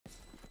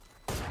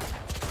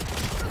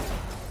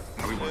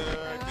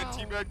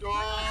teammate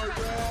dog.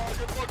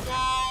 Get fucked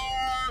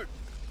on.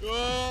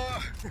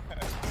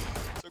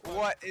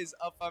 What is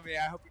up, family?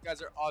 I hope you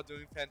guys are all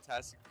doing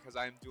fantastic because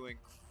I am doing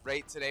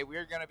great today. We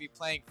are going to be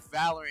playing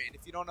Valorant, and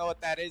if you don't know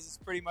what that is, it's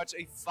pretty much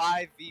a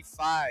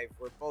 5v5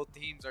 where both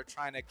teams are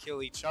trying to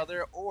kill each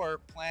other or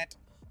plant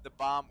the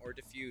bomb or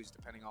defuse,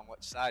 depending on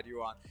which side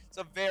you're on. It's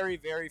a very,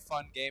 very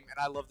fun game, and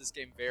I love this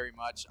game very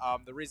much.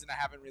 The reason I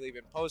haven't really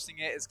been posting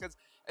it is because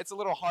it's a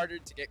little harder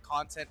to get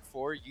content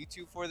for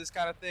YouTube for this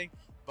kind of thing.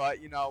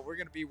 But, you know, we're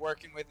going to be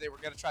working with it. We're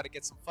going to try to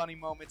get some funny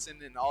moments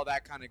in and all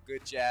that kind of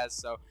good jazz.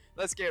 So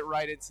let's get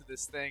right into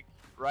this thing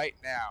right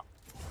now.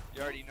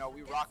 You already know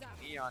we rocking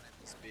Neon in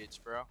this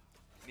bitch, bro.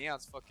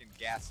 Neon's fucking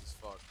gas as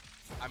fuck.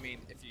 I mean,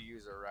 if you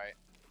use her right.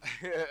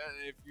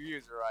 If you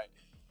use her right.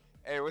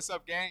 Hey, what's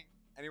up, gang?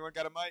 Anyone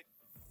got a mic?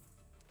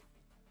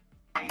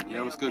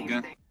 Yeah, what's good,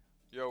 gang?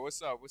 Yo,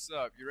 what's up? What's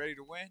up? You ready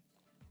to win?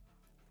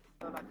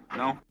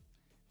 No.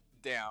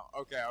 Damn.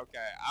 Okay,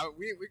 okay.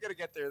 We gotta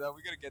get there, though.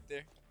 We gotta get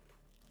there.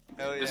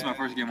 Hell yeah. This is my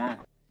first game on.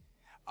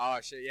 Oh,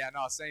 shit. Yeah,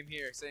 no, same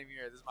here. Same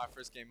here. This is my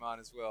first game on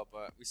as well,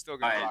 but we still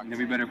gonna rock. Alright, then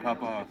we better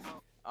pop off.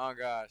 Oh,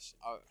 gosh.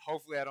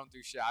 Hopefully I don't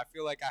do shit. I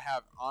feel like I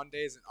have on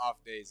days and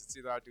off days. It's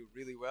either I do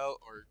really well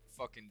or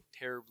fucking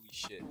terribly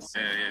shit. So,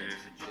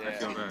 Yeah. I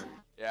feel that.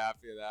 Yeah, I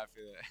feel that. I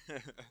feel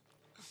that.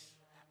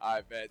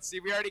 I bet. See,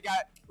 we already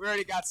got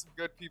some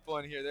good people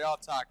in here. They're all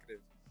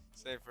talkative.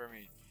 Same for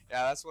me.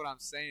 Yeah, that's what I'm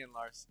saying,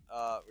 Lars.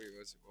 Wait,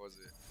 what was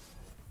it?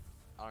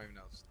 I don't even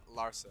know.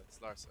 Larsa. It's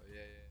Larsa.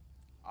 Yeah.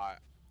 Alright.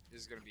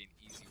 This is gonna be an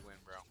easy win,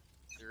 bro.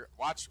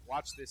 Watch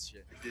this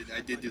shit.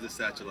 I did do the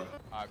satchel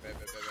up. Alright, bet.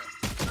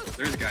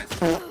 There's guys.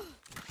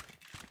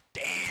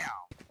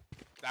 Damn.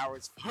 That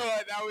was fun.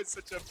 That was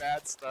such a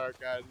bad start,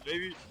 guys.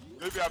 Maybe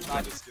I'm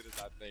not as good as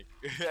I think.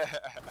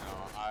 No,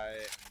 I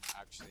am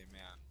actually a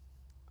man.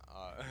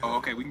 Oh,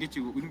 okay. We can get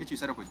you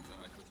set up with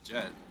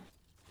Jet.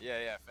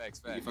 Yeah.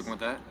 Facts. You fucking with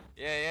that?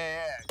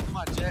 Yeah. Come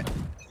on, Jet.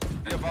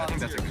 Be a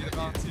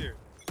volunteer.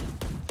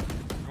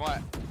 Come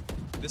on.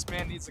 This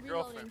man needs a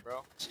girlfriend,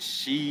 bro.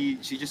 She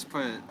just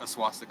put a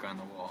swastika on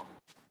the wall.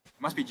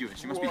 Must be Jewish.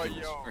 She must be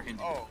Jewish or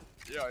Hindu. Oh,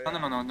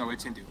 yeah. No.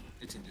 It's Hindu.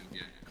 It's Hindu.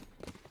 Yeah.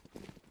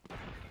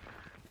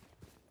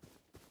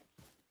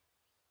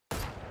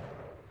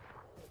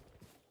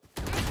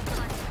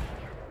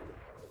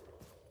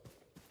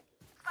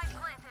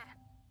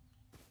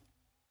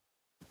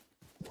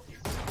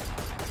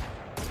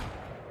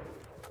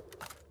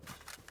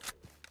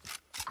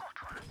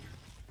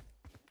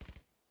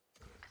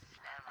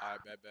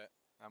 Alright, bet.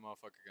 That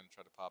motherfucker gonna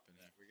try to pop in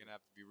here. We're gonna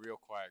have to be real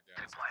quiet,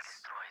 guys.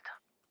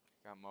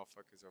 Got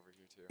motherfuckers over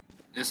here too.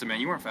 Listen,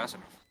 man, you weren't fast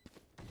enough.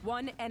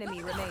 One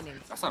enemy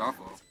remaining. That's not our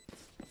fault.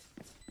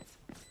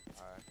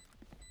 Alright.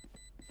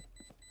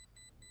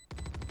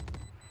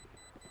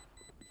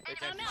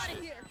 I'm out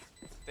of here.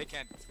 They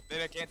can't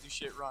do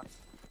shit. Run.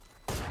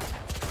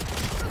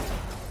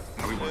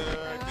 No, we won.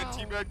 Good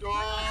teammate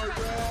dog.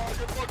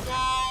 Get fucked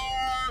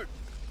on.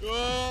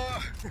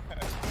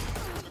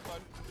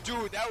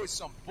 Dude, that was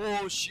some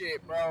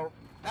bullshit, bro.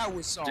 That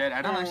was some Jed,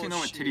 I don't bullshit. actually know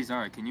what titties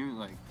are. Can you,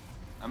 like...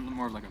 I'm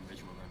more of like a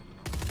visual learner, you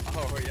know?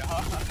 Oh, yeah.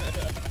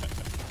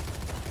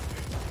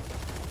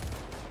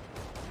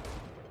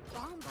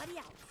 Bomb buddy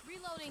out.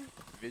 Reloading.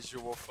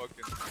 Visual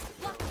fucking...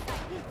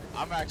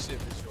 I'm actually a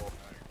visual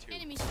learner, too.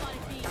 Enemy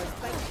spotted B.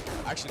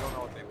 I actually don't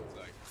know what they look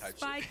like. Type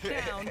Spike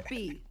shit. down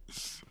B.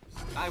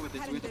 Die with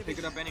it, so we have to pick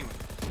it up anyway.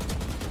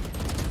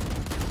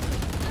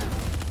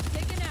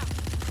 Taken out.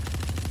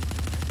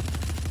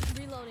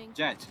 Reloading.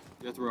 Jet,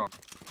 you're through.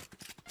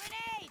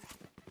 Grenade!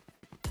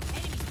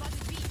 Enemy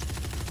spotted B.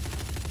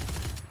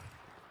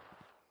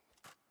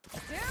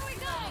 Here we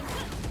go!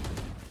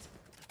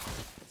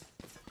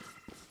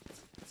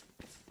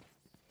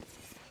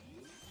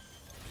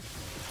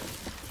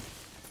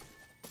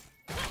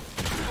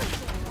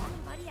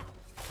 Buddy out.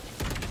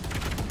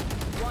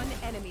 One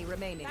enemy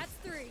remaining. That's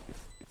 3.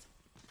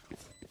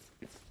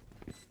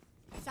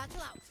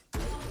 Satchel out.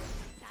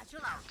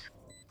 Satchel out.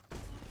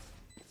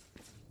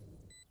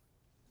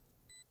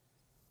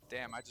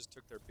 Damn, I just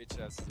took their bitch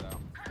asses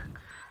out.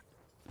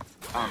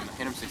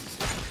 Hit him 66.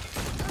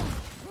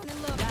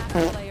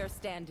 Last player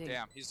standing.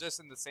 Damn, he's just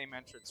in the same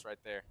entrance right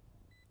there.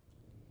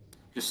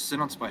 Just sit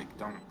on spike,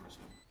 don't push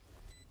it.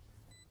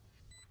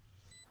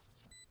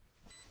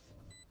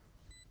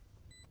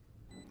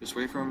 Just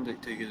wait for him to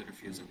take it to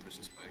defuse and push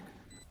the spike.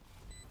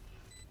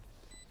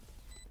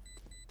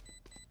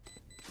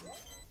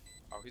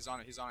 Oh, he's on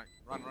it.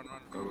 Run.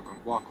 Go.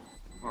 Walk.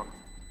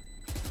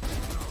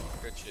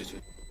 Good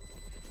shit.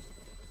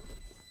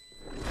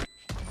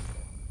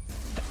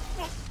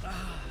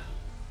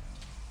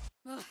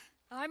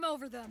 I'm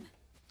over them.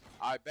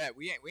 I bet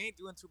we ain't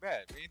doing too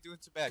bad.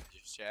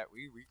 Chat.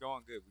 We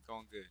going good.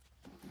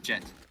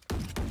 Jet.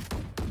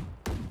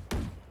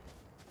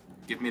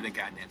 Give me the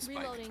goddamn spike.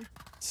 Reloading.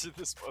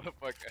 This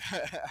motherfucker.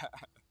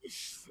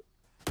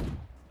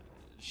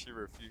 She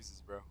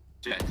refuses, bro.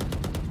 Jet.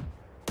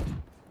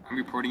 I'm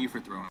reporting you for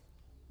throwing.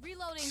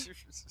 Reloading.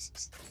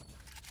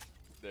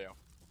 Damn.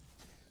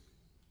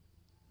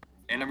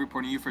 And I'm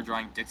reporting you for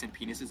drawing dicks and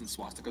penises and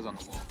swastikas on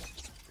the wall.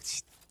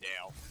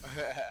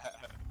 Damn.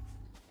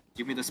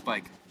 Give me the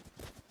spike.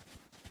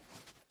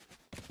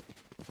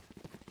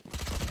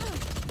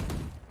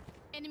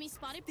 Enemy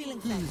spotted.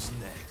 Feeling Who's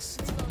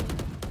next?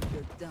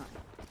 You're done.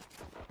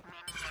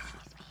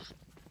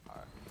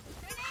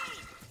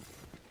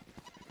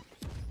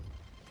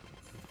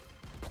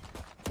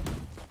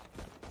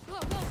 Go,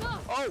 go, go.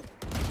 Oh!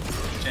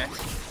 Check.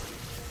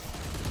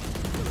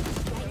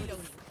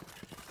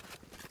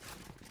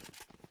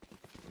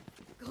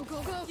 Go,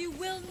 go, go. You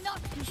will not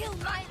kill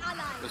my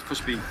ally. Let's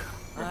push B.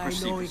 Or I push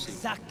C, know push C.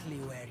 exactly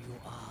where you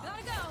are.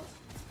 Gotta go.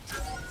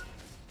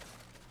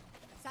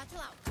 Satchel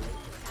out.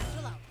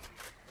 Satchel out.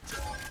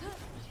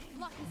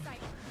 Lock in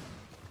sight.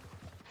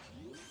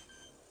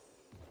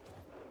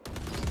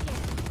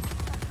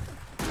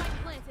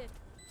 Spike planted.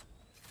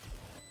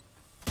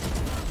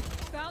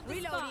 Found the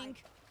Reloading.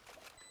 spike.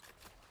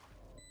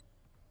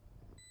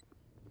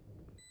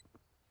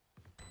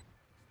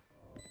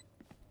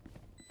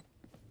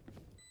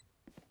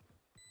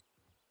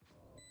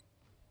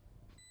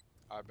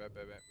 I bet.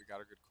 We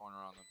got a good corner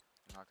on them.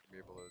 You're not gonna be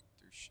able to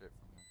do shit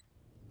from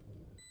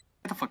there.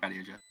 Get the fuck out of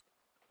here, Jet.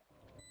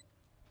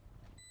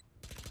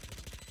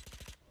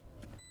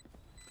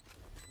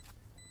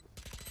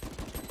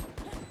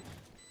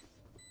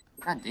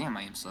 God damn,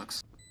 my aim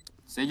sucks.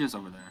 Sage is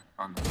over there.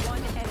 On the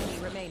One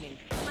enemy remaining.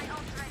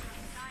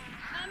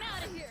 I'm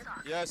out of here.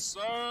 Yes,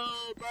 sir,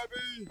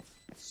 baby.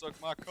 Suck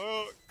my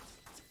cock.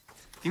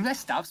 Can you guys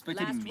stop spectating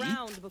Last me?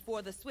 round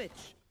before the switch.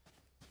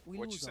 We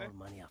What'd you lose say? our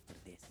money after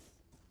this.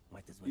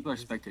 Might as well People are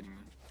use it. spectating me.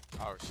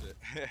 Oh shit.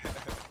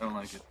 I don't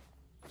like it.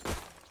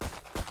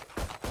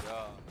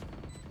 Yeah.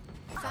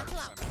 Satchel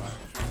out.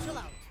 Satchel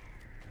out.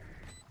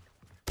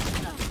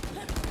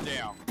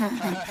 Damn.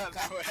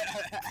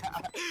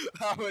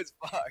 that was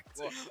fucked.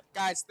 Well,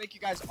 guys, thank you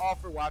guys all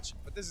for watching,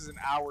 but this is an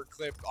hour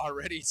clip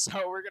already, so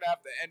we're gonna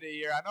have to end it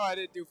here. I know I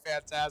didn't do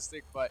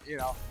fantastic, but you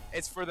know,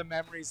 it's for the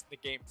memories and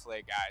the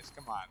gameplay, guys.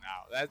 Come on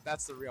now.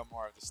 That's the real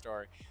moral of the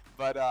story.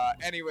 But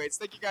anyways,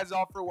 thank you guys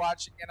all for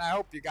watching, and I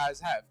hope you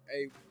guys have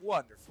a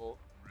wonderful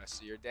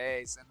rest of your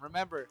days. And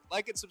remember,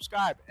 like and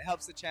subscribe. It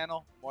helps the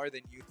channel more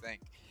than you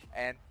think.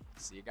 And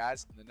see you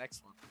guys in the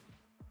next one.